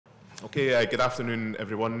Okay, good afternoon,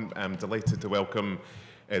 everyone. I'm delighted to welcome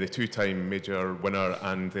the two-time major winner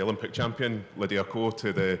and the Olympic champion, Lydia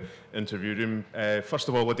to the interview room. First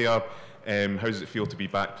of all, Lydia, how does it feel to be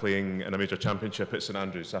back playing in a major championship at St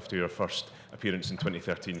Andrews after your first appearance in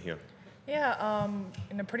 2013 here? Yeah,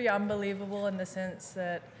 pretty unbelievable in the sense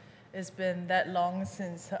that it's been that long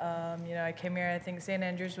since, I came here. I think St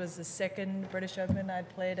Andrews was the second British Open I'd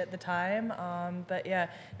played at the time. But yeah,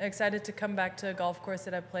 excited to come back to a golf course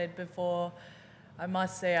that I played before. I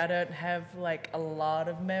must say I don't have like a lot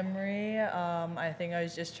of memory. I think I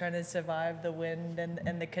was just trying to survive the wind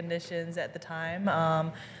and the conditions at the time.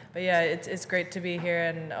 But yeah, it's great to be here,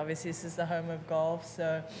 and obviously this is the home of golf,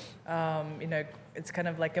 so it's kind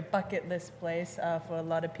of like a bucket list place for a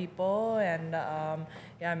lot of people, and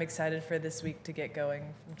yeah, I'm excited for this week to get going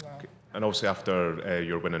from tomorrow. Okay. And obviously after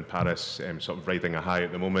your win in Paris, sort of riding a high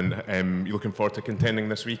at the moment, you looking forward to contending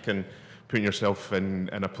this week and putting yourself in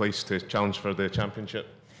a place to challenge for the championship?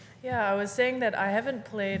 Yeah, I was saying that I haven't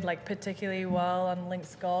played like particularly well on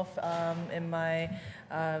links golf in my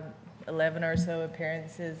 11 or so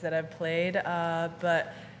appearances that I've played,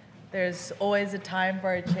 but there's always a time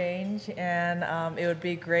for a change, and it would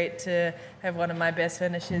be great to have one of my best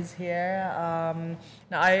finishes here.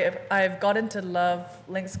 Now I've gotten to love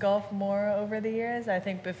links golf more over the years. I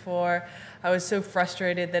think before I was so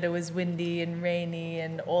frustrated that it was windy and rainy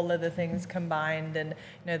and all of the things combined, and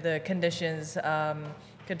the conditions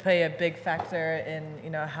could play a big factor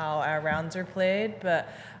in how our rounds are played. But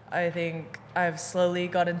I think I've slowly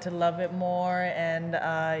gotten to love it more, and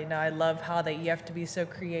I love how that you have to be so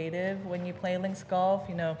creative when you play links golf.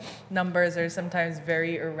 Numbers are sometimes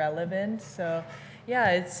very irrelevant. So,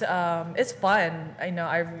 yeah, it's fun. I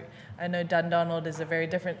know Dundonald is a very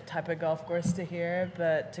different type of golf course to here,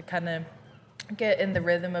 but to kind of get in the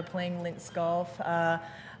rhythm of playing links golf,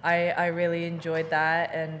 I really enjoyed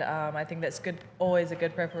that, and I think that's good. Always a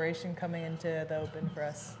good preparation coming into the Open for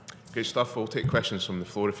us. Great stuff. We'll take questions from the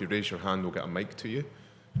floor. If you raise your hand, we'll get a mic to you.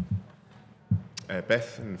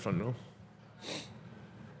 Beth in the front row.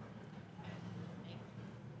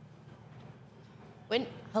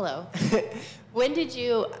 Hello. When did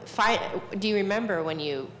you do you remember when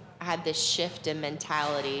you had this shift in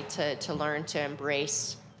mentality to learn to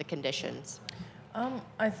embrace the conditions?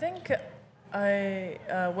 I think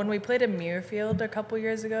when we played in Muirfield a couple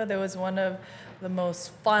years ago, there was one of the most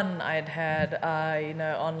fun I'd had,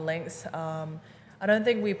 on links. I don't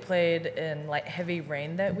think we played in like heavy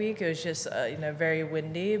rain that week. It was just, very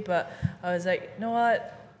windy. But I was like, you know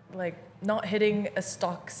what? Like, not hitting a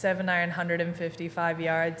stock 7-iron 155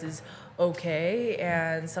 yards is okay,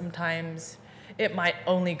 and sometimes it might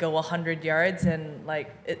only go 100 yards, and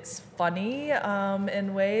like it's funny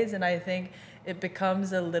in ways, and I think it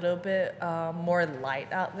becomes a little bit more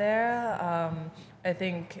light out there. I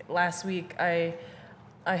think last week I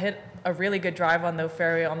hit a really good drive on the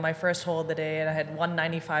fairway on my first hole of the day, and I had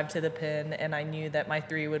 195 to the pin, and I knew that my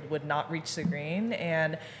three would not reach the green,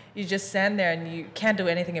 and you just stand there and you can't do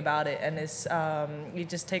anything about it, and it's you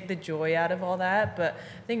just take the joy out of all that. But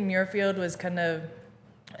I think Muirfield was kind of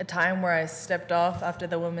a time where I stepped off after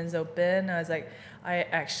the Women's Open. I was like, I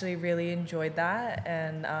actually really enjoyed that,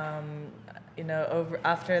 and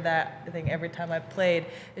after that, I think every time I played,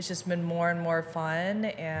 it's just been more and more fun.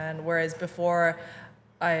 And whereas before,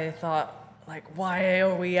 I thought, like, why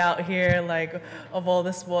are we out here? Like, of all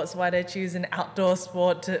the sports, why did I choose an outdoor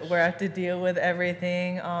sport where I have to deal with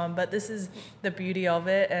everything? But this is the beauty of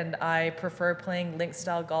it, and I prefer playing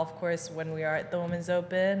link-style golf course when we are at the Women's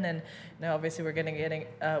Open. And obviously, we're gonna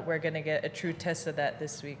get a true test of that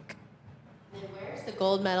this week. And where's the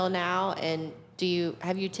gold medal now? And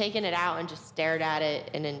have you taken it out and just stared at it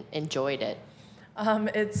and enjoyed it?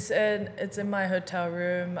 It's in my hotel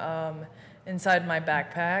room, inside my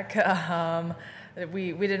backpack.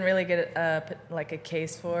 We didn't really get a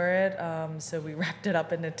case for it, so we wrapped it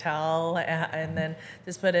up in a towel and then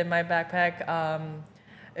just put it in my backpack.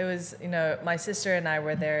 It was, my sister and I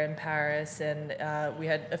were there in Paris, and we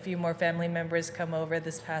had a few more family members come over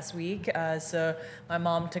this past week. So my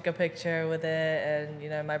mom took a picture with it,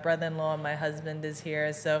 and, my brother-in-law and my husband is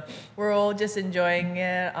here. So we're all just enjoying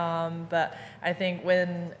it. But I think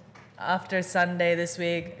after Sunday this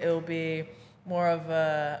week, it will be more of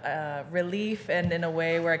a relief, and in a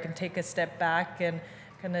way where I can take a step back and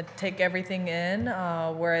kind of take everything in.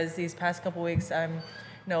 Whereas these past couple weeks, I'm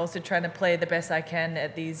also trying to play the best I can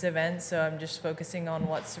at these events, so I'm just focusing on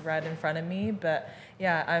what's right in front of me. But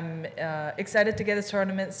yeah, I'm excited to get this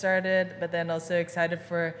tournament started, but then also excited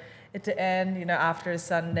for it to end, after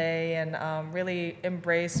Sunday, and really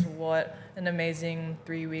embrace what an amazing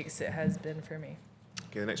 3 weeks it has been for me.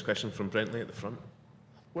 Okay, the next question from Brentley at the front.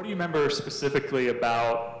 What do you remember specifically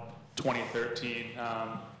about 2013?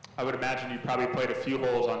 I would imagine you probably played a few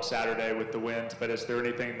holes on Saturday with the wind, but is there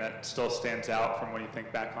anything that still stands out from when you think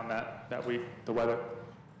back on that week, the weather?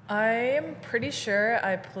 I'm pretty sure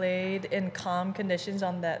I played in calm conditions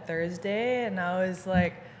on that Thursday, and I was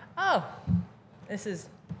like, oh, this is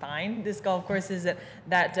fine. This golf course isn't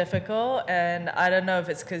that difficult. And I don't know if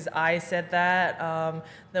it's because I said that.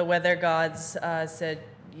 The weather gods said,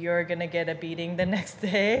 you're going to get a beating the next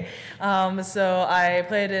day. So I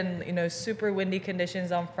played in, super windy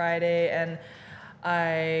conditions on Friday, and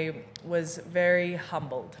I was very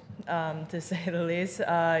humbled, to say the least.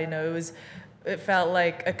 It felt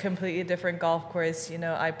like a completely different golf course.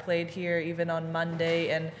 I played here even on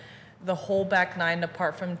Monday, and the whole back nine,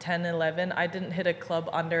 apart from 10, 11, I didn't hit a club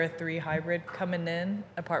under a 3 hybrid coming in,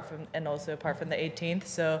 apart from the 18th.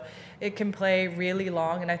 So it can play really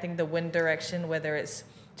long, and I think the wind direction, whether it's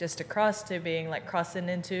just across to being like crossing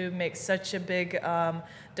into, makes such a big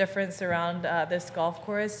difference around this golf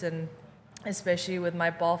course, and especially with my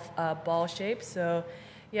ball shape. So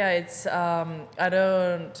yeah, it's I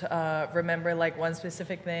don't remember like one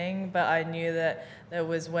specific thing, but I knew that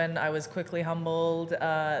was when I was quickly humbled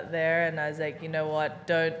there, and I was like, you know what,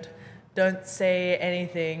 don't say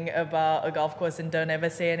anything about a golf course, and don't ever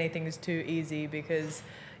say anything's too easy, because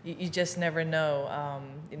you just never know.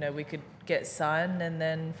 We could get sun, and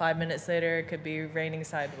then 5 minutes later it could be raining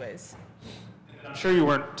sideways. I'm sure you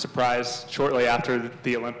weren't surprised shortly after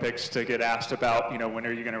the Olympics to get asked about, when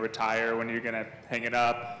are you going to retire, when are you going to hang it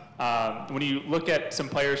up. When you look at some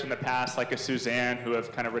players in the past, like a Suzanne, who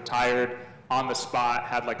have kind of retired on the spot,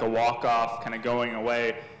 had like a walk-off kind of going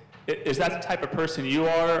away, is that the type of person you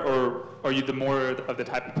are, or are you more of the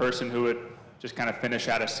type of person who would just kind of finish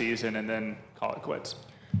out a season and then call it quits?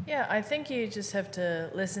 Yeah, I think you just have to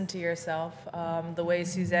listen to yourself. The way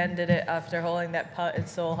Suzanne did it after holding that putt in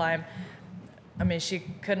Solheim, I mean, she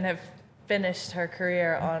couldn't have finished her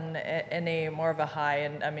career on any more of a high,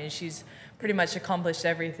 and I mean, she's pretty much accomplished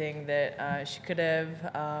everything that she could have,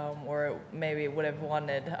 or maybe would have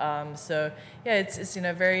wanted. So yeah, it's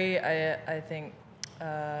very, I think,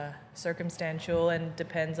 circumstantial, and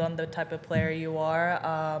depends on the type of player you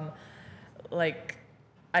are.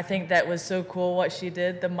 I think that was so cool what she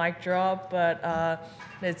did, the mic drop, but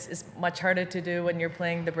it's much harder to do when you're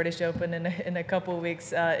playing the British Open in a couple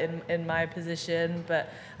weeks in my position. But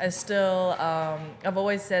I still, I've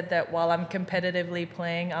always said that while I'm competitively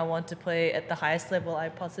playing, I want to play at the highest level I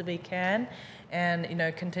possibly can, and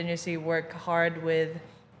continuously work hard with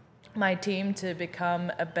my team to become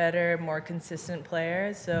a better, more consistent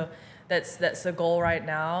player. So that's the goal right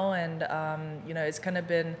now, and it's kind of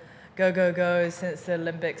been go since the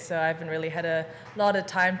Olympics, so I haven't really had a lot of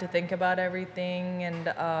time to think about everything, and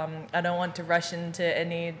I don't want to rush into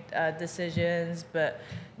any decisions, but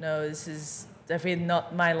no, this is definitely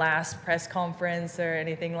not my last press conference or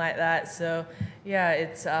anything like that. So yeah,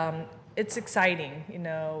 it's exciting,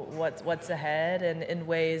 what's ahead, and in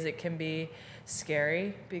ways it can be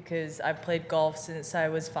scary, because I've played golf since I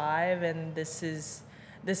was 5, and this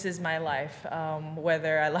is my life,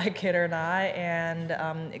 whether I like it or not,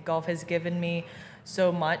 and golf has given me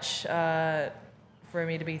so much for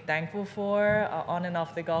me to be thankful for on and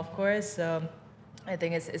off the golf course. So I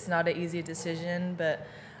think it's not an easy decision, but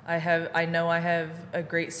I know I have a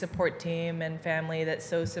great support team and family that's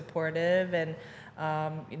so supportive, and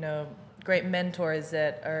great mentors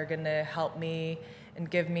that are going to help me and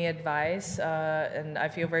give me advice, and I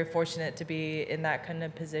feel very fortunate to be in that kind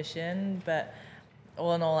of position. But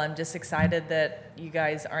all in all, I'm just excited that you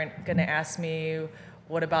guys aren't going to ask me,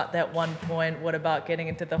 what about that one point? What about getting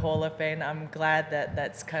into the Hall of Fame? I'm glad that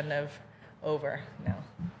that's kind of over now.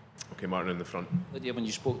 Okay, Martin in the front. Lydia, when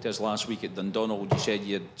you spoke to us last week at Dundonald, you said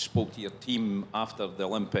you spoke to your team after the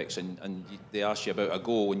Olympics, and they asked you about a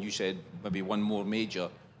goal, and you said maybe one more major.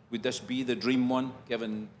 Would this be the dream one,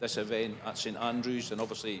 given this event at St Andrews? And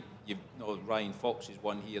obviously, Ryan Fox is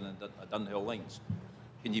one here in Dunhill Links.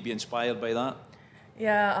 Can you be inspired by that?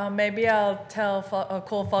 Yeah, maybe I'll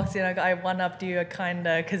call Foxy, and I one-upped you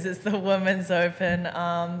kinda, because it's the Women's Open.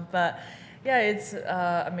 But yeah, it's,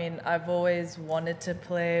 I've always wanted to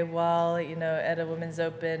play well, at a Women's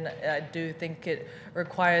Open. I do think it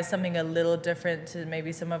requires something a little different to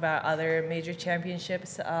maybe some of our other major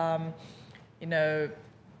championships.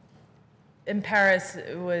 In Paris,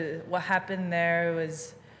 what happened there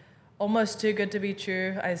was almost too good to be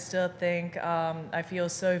true, I still think. I feel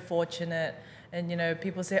so fortunate. And,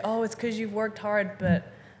 people say, oh, it's because you've worked hard, but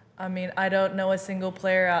I mean, I don't know a single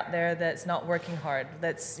player out there that's not working hard.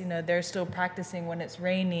 That's, they're still practicing when it's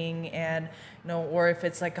raining and, or if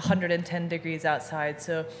it's like 110 degrees outside.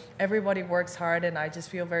 So everybody works hard, and I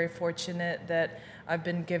just feel very fortunate that I've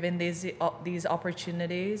been given these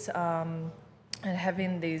opportunities and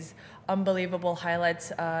having these unbelievable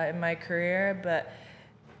highlights in my career. But,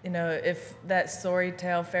 if that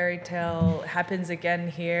fairy tale happens again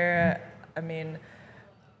here, I mean,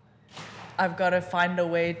 I've got to find a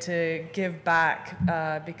way to give back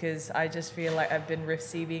because I just feel like I've been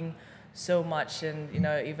receiving so much, and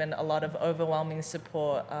even a lot of overwhelming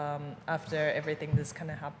support after everything that's kind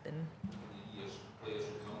of happened.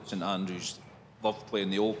 St Andrews love playing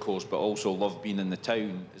the old course, but also love being in the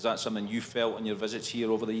town. Is that something you felt in your visits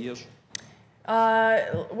here over the years?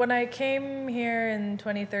 When I came here in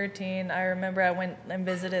 2013, I remember I went and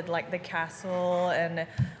visited like the castle and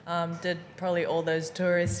did probably all those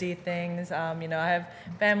touristy things. I have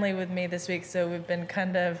family with me this week, so we've been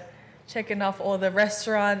kind of checking off all the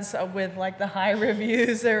restaurants with like the high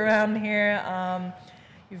reviews around here.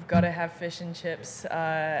 You've got to have fish and chips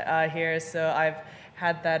here, so I've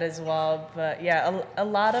had that as well. But yeah, a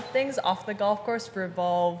lot of things off the golf course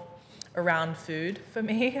revolve around food for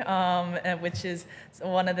me, which is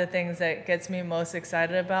one of the things that gets me most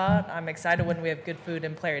excited about. I'm excited when we have good food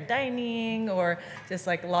in player dining or just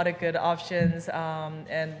like a lot of good options,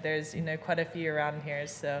 and there's quite a few around here.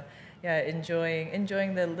 So yeah,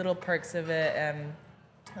 enjoying the little perks of it, and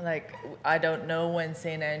like I don't know when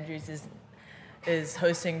St. Andrews is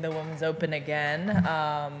hosting the Women's Open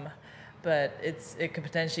again. But it could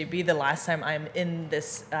potentially be the last time I'm in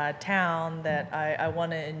this town that I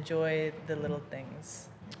want to enjoy the little things.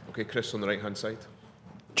 Okay, Chris on the right-hand side.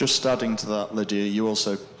 Just adding to that, Lydia, you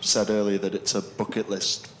also said earlier that it's a bucket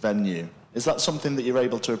list venue. Is that something that you're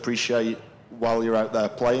able to appreciate while you're out there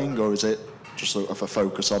playing, or is it just sort of a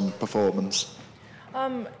focus on performance?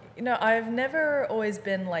 I've never always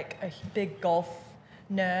been like a big golf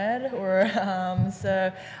nerd, or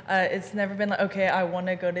so it's never been like, okay, I want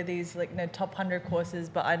to go to these like top 100 courses,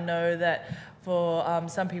 but I know that for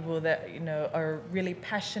some people that are really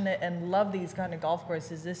passionate and love these kind of golf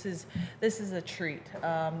courses, this is a treat.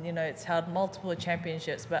 It's held multiple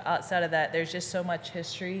championships, but outside of that, there's just so much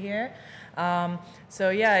history here. So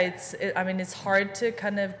yeah, it's hard to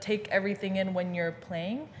kind of take everything in when you're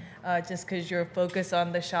playing. Just because you're focused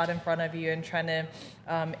on the shot in front of you and trying to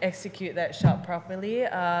execute that shot properly.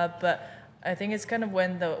 But I think it's kind of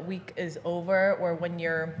when the week is over, or when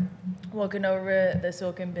you're walking over the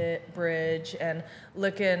Silken Bridge and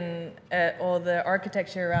looking at all the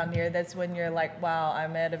architecture around here, that's when you're like, wow,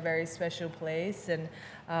 I'm at a very special place. And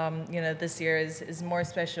this year is more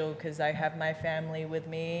special because I have my family with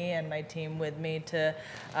me and my team with me to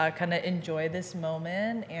kind of enjoy this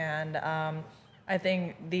moment. And I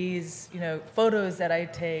think these, photos that I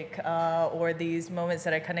take or these moments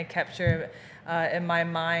that I kind of capture in my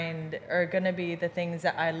mind are going to be the things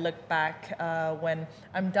that I look back when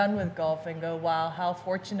I'm done with golf and go, wow, how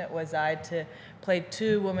fortunate was I to play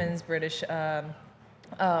 2 Women's British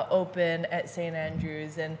Open at St.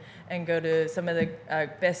 Andrews and go to some of the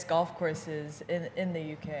best golf courses in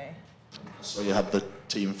the UK. So you had the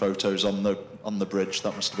team photos on the bridge.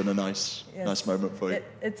 That must have been a nice moment for you.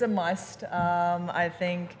 It's a must. I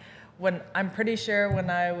think I'm pretty sure when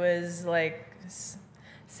I was like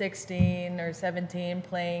 16 or 17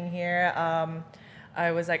 playing here,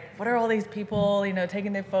 I was like, what are all these people,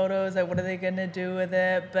 taking their photos? Like, what are they gonna do with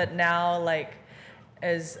it? But now, like,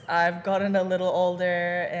 as I've gotten a little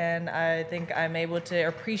older, and I think I'm able to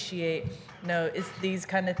appreciate, it's these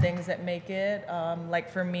kind of things that make it.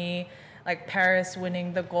 Like for me, like Paris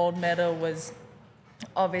winning the gold medal was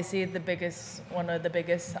obviously one of the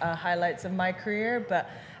biggest highlights of my career. But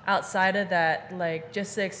outside of that, like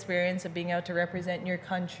just the experience of being able to represent your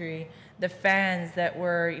country, the fans that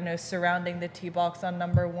were, surrounding the tee box on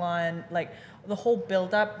number 1, like the whole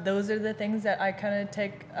build up, those are the things that I kind of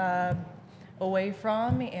take away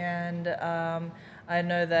from. And I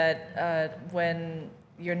know that when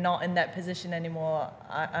you're not in that position anymore,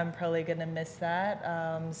 I'm probably gonna miss that.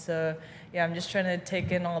 So yeah, I'm just trying to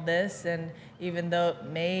take in all this, and even though it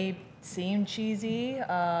may seem cheesy,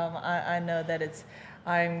 I know that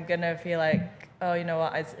I'm gonna feel like, oh, you know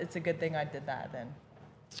what, it's a good thing I did that then.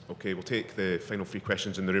 Okay, we'll take the final 3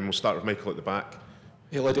 questions in the room. We'll start with Michael at the back.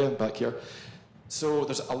 Hey Lydia, I'm back here. So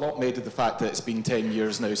there's a lot made of the fact that it's been 10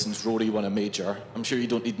 years now since Rory won a major. I'm sure you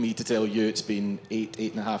don't need me to tell you it's been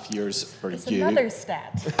 8.5 years for it's you. Another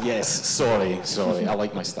stat. Yes, sorry, I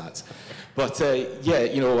like my stats. But yeah,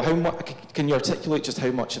 can you articulate just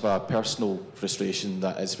how much of a personal frustration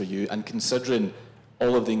that is for you? And considering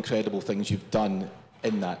all of the incredible things you've done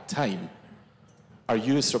in that time. Are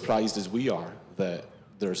you as surprised as we are that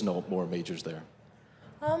there's not more majors there?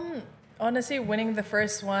 Honestly, winning the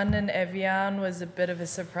first one in Evian was a bit of a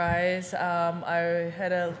surprise. I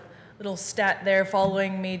had a little stat there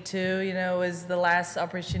following me too. You know, it was the last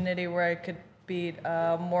opportunity where I could beat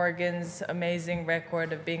Morgan's amazing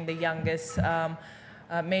record of being the youngest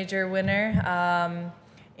major winner.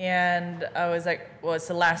 And I was like, well, it's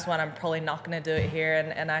the last one. I'm probably not going to do it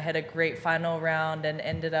here. And I had a great final round and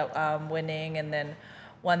ended up winning, and then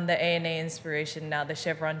won the ANA Inspiration, now the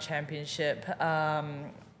Chevron Championship,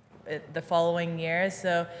 the following year.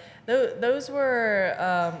 So those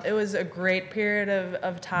were, it was a great period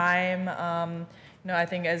of time. You know, I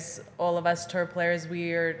think as all of us tour players,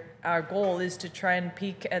 our goal is to try and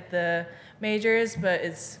peak at the majors, but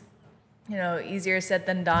it's, you know, easier said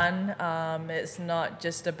than done. It's not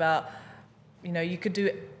just about, you know, you could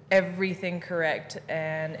do everything correct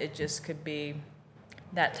and it just could be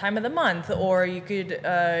that time of the month, or you could,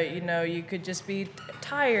 you know, you could just be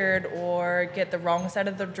tired or get the wrong side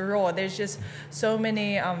of the draw. There's just so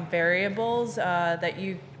many variables that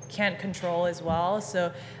you can't control as well.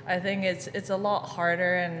 So I think it's a lot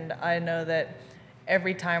harder, and I know that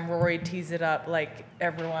every time Rory tees it up, like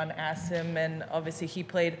everyone asks him, and obviously he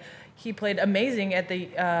played amazing at the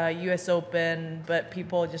U.S. Open, but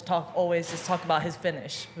people always just talk about his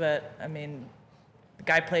finish. But I mean, the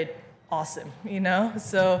guy played awesome, you know.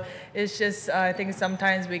 So it's just I think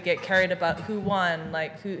sometimes we get carried about who won,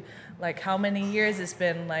 like how many years it's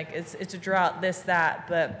been, like it's a drought, this, that,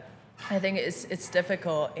 but I think it's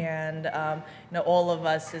difficult, and you know, all of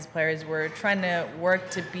us as players were trying to work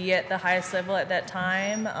to be at the highest level at that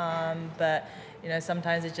time, but you know,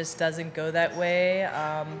 sometimes it just doesn't go that way.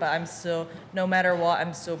 But I'm still, no matter what,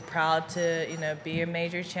 I'm so proud to, you know, be a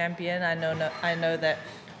major champion. I know that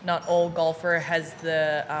not all golfer has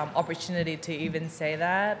the opportunity to even say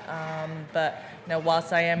that. But you know,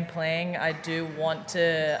 whilst I am playing, I do want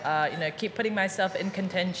to, you know, keep putting myself in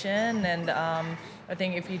contention, and I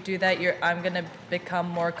think if you do that, I'm going to become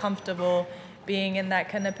more comfortable being in that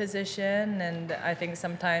kind of position, and I think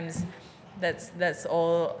sometimes that's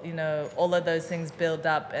all, you know, all of those things build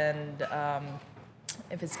up, and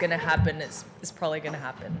if it's going to happen, it's probably going to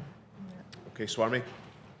happen. Okay, Swami.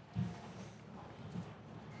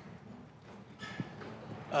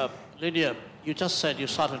 Lydia, you just said you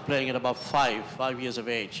started playing at about 5 years of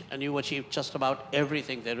age, and you achieved just about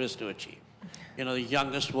everything there is to achieve. You know, the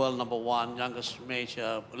youngest world #1, youngest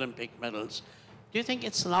major Olympic medals. Do you think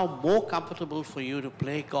it's now more comfortable for you to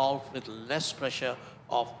play golf with less pressure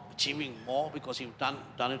of achieving more because you've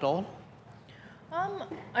done it all?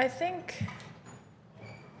 I think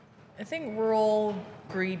we're all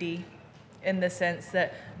greedy in the sense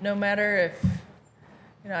that no matter if,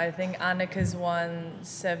 you know, I think Annika's won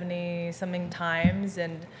 70-something times,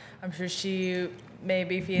 and I'm sure she may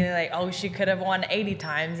be feeling like, oh, she could have won 80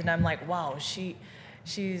 times, and I'm like, wow, she's,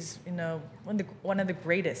 you know, one of the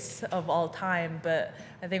greatest of all time. But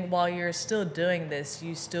I think while you're still doing this,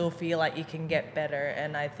 you still feel like you can get better,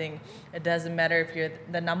 and I think it doesn't matter if you're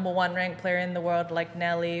the #1 ranked player in the world like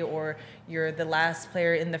Nelly, or you're the last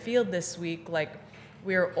player in the field this week. Like,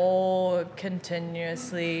 we're all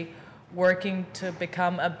continuously working to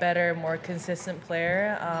become a better, more consistent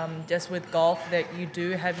player. Just with golf, that you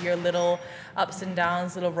do have your little ups and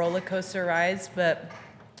downs, little roller coaster rides, but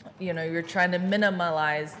you know, you're trying to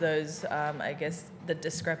minimize those, I guess, the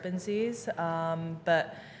discrepancies.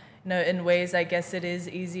 But you know, in ways, I guess it is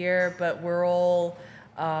easier, but we're all,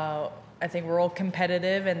 I think we're all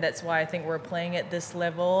competitive, and that's why I think we're playing at this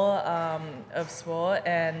level of sport,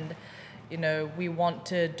 and you know, we want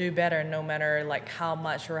to do better no matter like how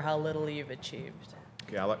much or how little you've achieved.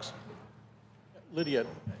 Okay, Alex. Lydia,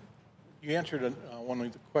 you answered one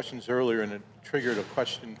of the questions earlier, and it triggered a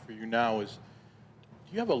question for you now is,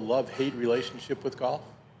 do you have a love-hate relationship with golf?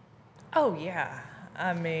 Oh, yeah.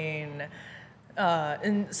 I mean,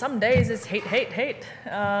 in some days it's hate.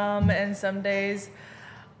 And some days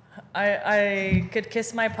I could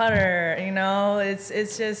kiss my putter, you know?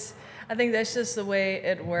 It's just, I think that's just the way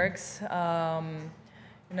it works. You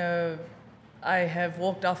know, I have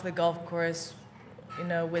walked off the golf course, you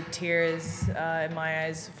know, with tears in my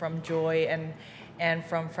eyes from joy and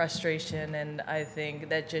from frustration, and I think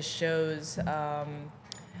that just shows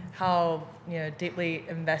how, you know, deeply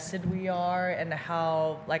invested we are, and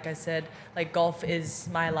how, like I said, like golf is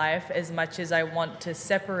my life. As much as I want to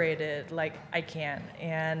separate it, like I can.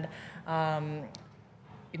 And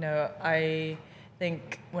you know, I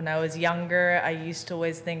think when I was younger, I used to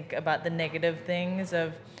always think about the negative things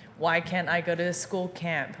of why can't I go to a school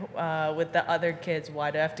camp with the other kids?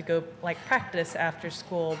 Why do I have to go like practice after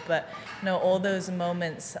school? But all those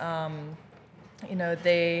moments,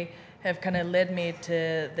 they have kind of led me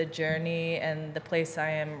to the journey and the place I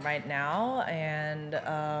am right now. And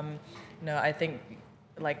I think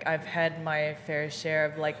like I've had my fair share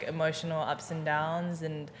of like emotional ups and downs,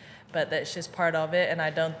 but that's just part of it. And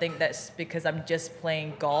I don't think that's because I'm just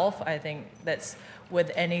playing golf. I think that's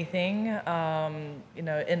with anything,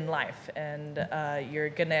 in life. And you're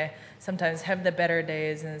gonna sometimes have the better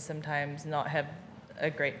days and sometimes not have a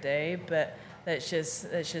great day, but that's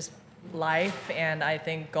just life. And I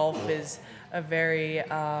think golf is a very,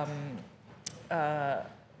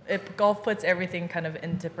 golf puts everything kind of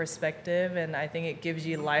into perspective, and I think it gives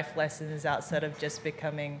you life lessons outside of just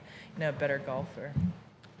becoming, a better golfer.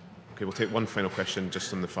 Okay, we'll take one final question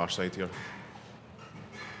just on the far side here.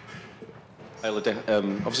 Hi, Lydia.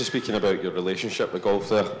 Obviously speaking about your relationship with golf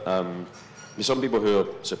there, there's some people who are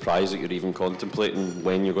surprised that you're even contemplating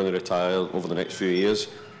when you're going to retire over the next few years.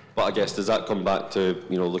 But I guess, does that come back to,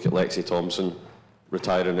 look at Lexi Thompson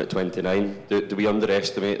retiring at 29? Do we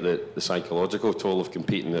underestimate the psychological toll of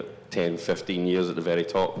competing at 10, 15 years at the very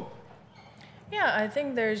top? Yeah, I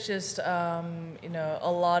think there's just, a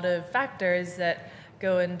lot of factors that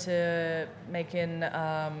go into making,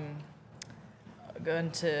 I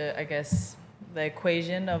guess, the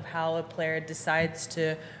equation of how a player decides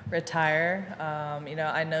to retire.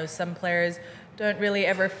 I know some players don't really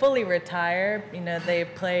ever fully retire. They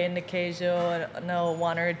play an occasional,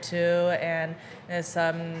 one or two, and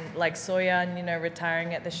some like Soyeon,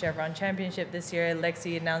 retiring at the Chevron Championship this year,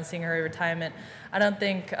 Lexi announcing her retirement. I don't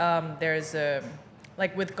think there's a,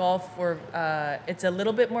 like with golf, where it's a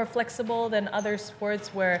little bit more flexible than other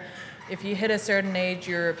sports where if you hit a certain age,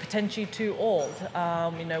 you're potentially too old.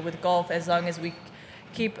 With golf, as long as we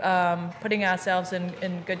keep putting ourselves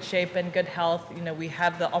in good shape and good health, we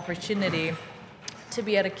have the opportunity to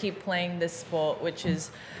be able to keep playing this sport, which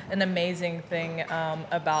is an amazing thing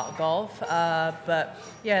about golf. But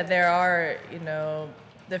yeah, there are,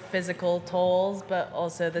 the physical tolls, but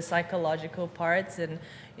also the psychological parts. And,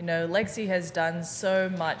 Lexi has done so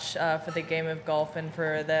much for the game of golf and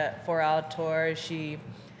for our tour.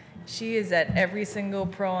 She is at every single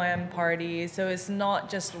Pro-Am party. So it's not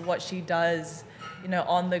just what she does,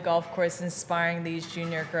 on the golf course, inspiring these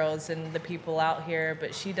junior girls and the people out here,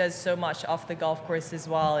 but she does so much off the golf course as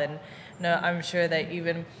well. And I'm sure that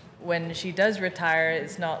even when she does retire,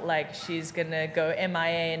 it's not like she's gonna go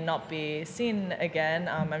MIA and not be seen again.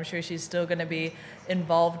 I'm sure she's still gonna be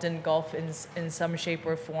involved in golf in some shape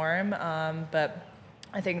or form. But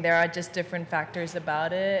I think there are just different factors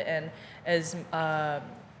about it. And as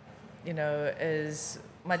as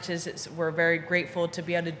much as we're very grateful to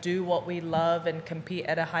be able to do what we love and compete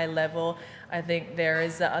at a high level, I think there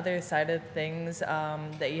is the other side of things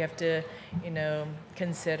that you have to,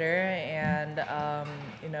 consider. And,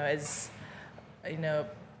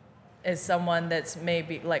 as someone that's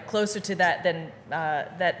maybe like closer to that than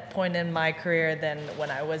that point in my career than when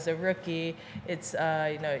I was a rookie, it's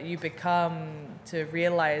you become to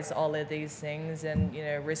realize all of these things, and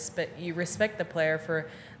respect the player for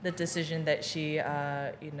the decision that she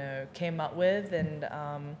came up with, and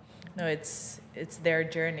it's their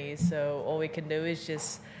journey. So all we can do is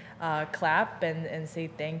just clap and say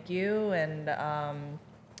thank you. And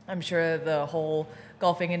I'm sure the whole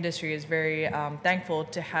golfing industry is very thankful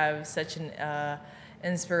to have such an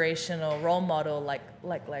inspirational role model like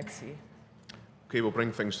Lexi. Okay, we'll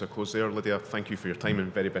bring things to a close there. Lydia, thank you for your time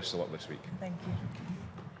and very best of luck this week. Thank you.